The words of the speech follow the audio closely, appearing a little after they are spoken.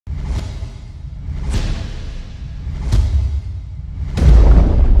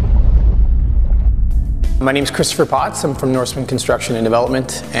My name is Christopher Potts. I'm from Norseman Construction and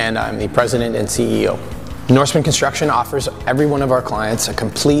Development, and I'm the President and CEO. Norseman Construction offers every one of our clients a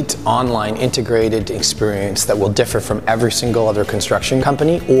complete online integrated experience that will differ from every single other construction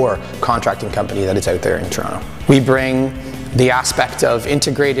company or contracting company that is out there in Toronto. We bring the aspect of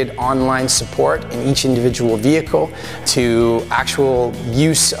integrated online support in each individual vehicle to actual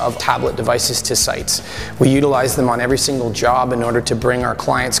use of tablet devices to sites. We utilize them on every single job in order to bring our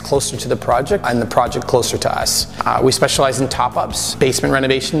clients closer to the project and the project closer to us. We specialize in top-ups, basement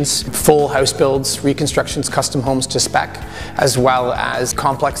renovations, full house builds, reconstructions, custom homes to spec, as well as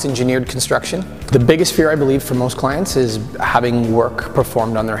complex engineered construction. The biggest fear, I believe, for most clients is having work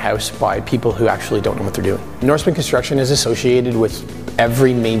performed on their house by people who actually don't know what they're doing. Norseman Construction is associated with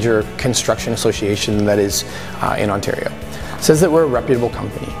every major construction association that is in Ontario. It says that we're a reputable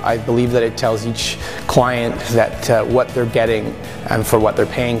company. I believe that it tells each client that what they're getting and for what they're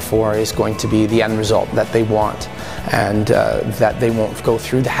paying for is going to be the end result that they want, and that they won't go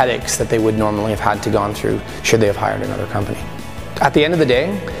through the headaches that they would normally have had to gone through should they have hired another company. At the end of the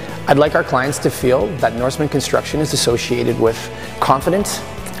day, I'd like our clients to feel that Norseman Construction is associated with confidence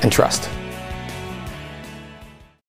and trust.